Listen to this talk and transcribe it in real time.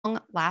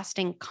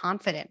lasting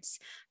confidence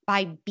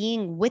by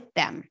being with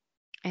them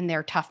in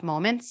their tough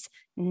moments,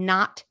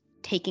 not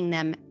taking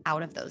them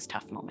out of those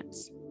tough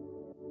moments.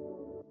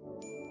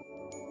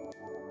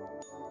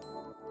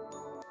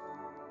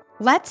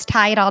 Let's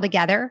tie it all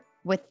together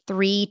with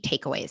 3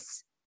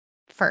 takeaways.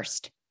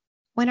 First,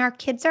 when our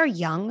kids are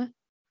young,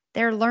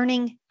 they're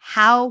learning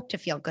how to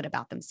feel good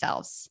about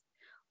themselves.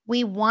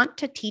 We want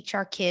to teach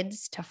our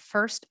kids to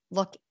first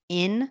look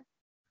in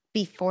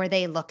before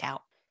they look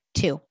out.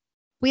 2,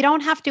 we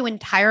don't have to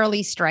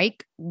entirely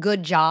strike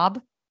good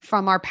job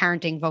from our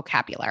parenting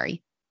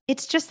vocabulary.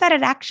 It's just that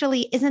it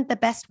actually isn't the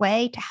best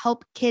way to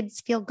help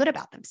kids feel good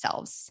about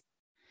themselves.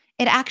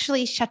 It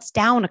actually shuts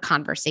down a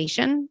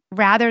conversation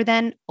rather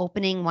than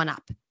opening one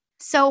up.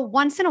 So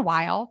once in a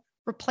while,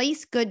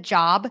 replace good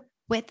job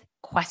with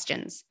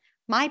questions.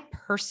 My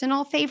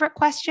personal favorite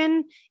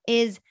question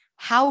is,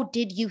 how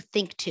did you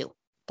think to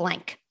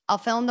blank? I'll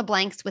fill in the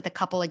blanks with a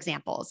couple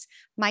examples.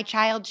 My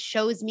child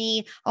shows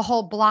me a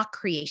whole block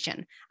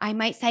creation. I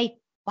might say,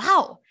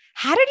 wow,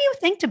 how did you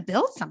think to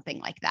build something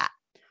like that?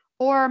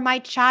 Or my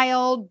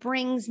child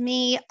brings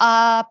me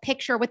a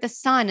picture with the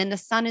sun and the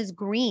sun is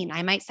green.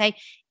 I might say,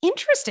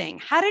 interesting,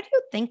 how did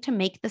you think to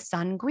make the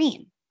sun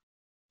green?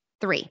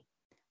 3,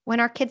 when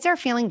our kids are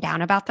feeling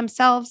down about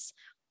themselves,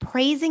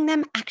 praising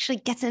them actually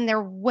gets in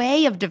their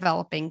way of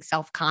developing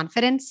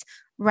self-confidence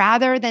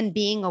rather than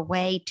being a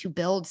way to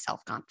build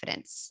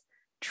self-confidence.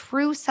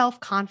 True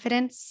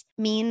self-confidence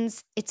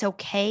means it's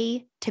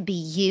okay to be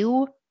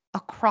you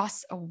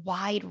across a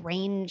wide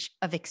range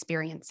of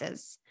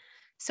experiences.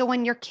 So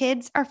when your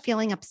kids are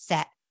feeling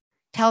upset,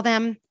 tell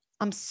them,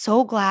 I'm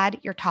so glad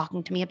you're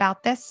talking to me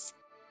about this.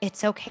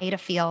 It's okay to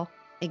feel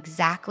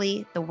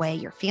exactly the way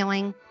you're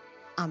feeling.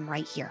 I'm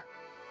right here.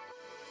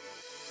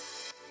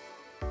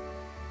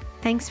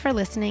 Thanks for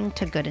listening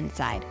to Good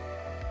Inside.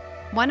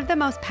 One of the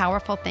most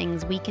powerful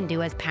things we can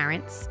do as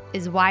parents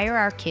is wire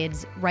our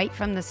kids right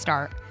from the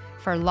start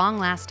for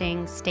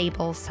long-lasting,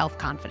 stable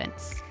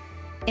self-confidence.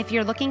 If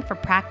you're looking for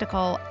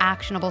practical,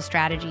 actionable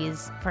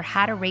strategies for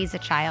how to raise a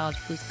child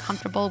who's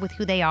comfortable with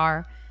who they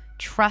are,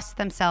 trusts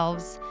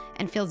themselves,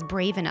 and feels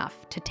brave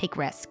enough to take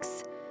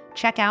risks,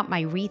 check out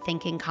my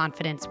Rethinking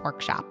Confidence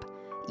workshop.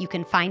 You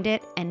can find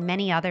it and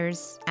many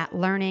others at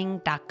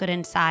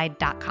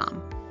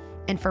learning.goodinside.com.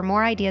 And for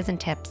more ideas and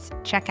tips,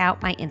 check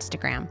out my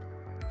Instagram,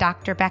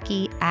 Dr.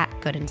 Becky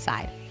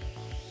 @GoodInside.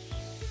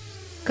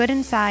 Good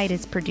Inside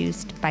is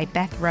produced by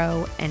Beth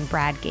Rowe and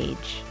Brad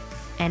Gage,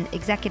 and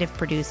executive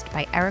produced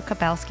by Erica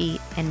Belsky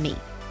and me,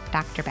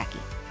 Dr. Becky.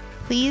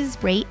 Please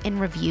rate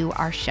and review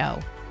our show.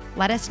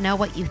 Let us know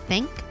what you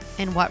think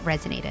and what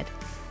resonated.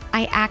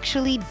 I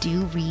actually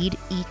do read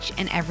each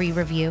and every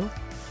review,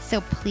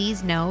 so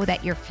please know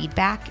that your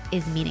feedback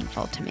is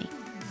meaningful to me.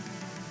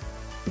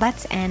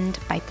 Let's end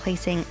by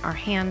placing our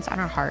hands on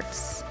our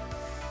hearts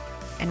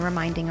and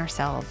reminding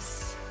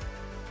ourselves,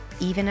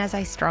 even as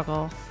I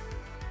struggle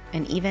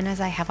and even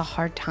as I have a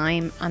hard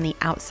time on the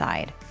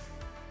outside,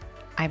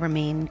 I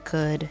remain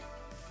good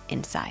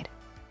inside.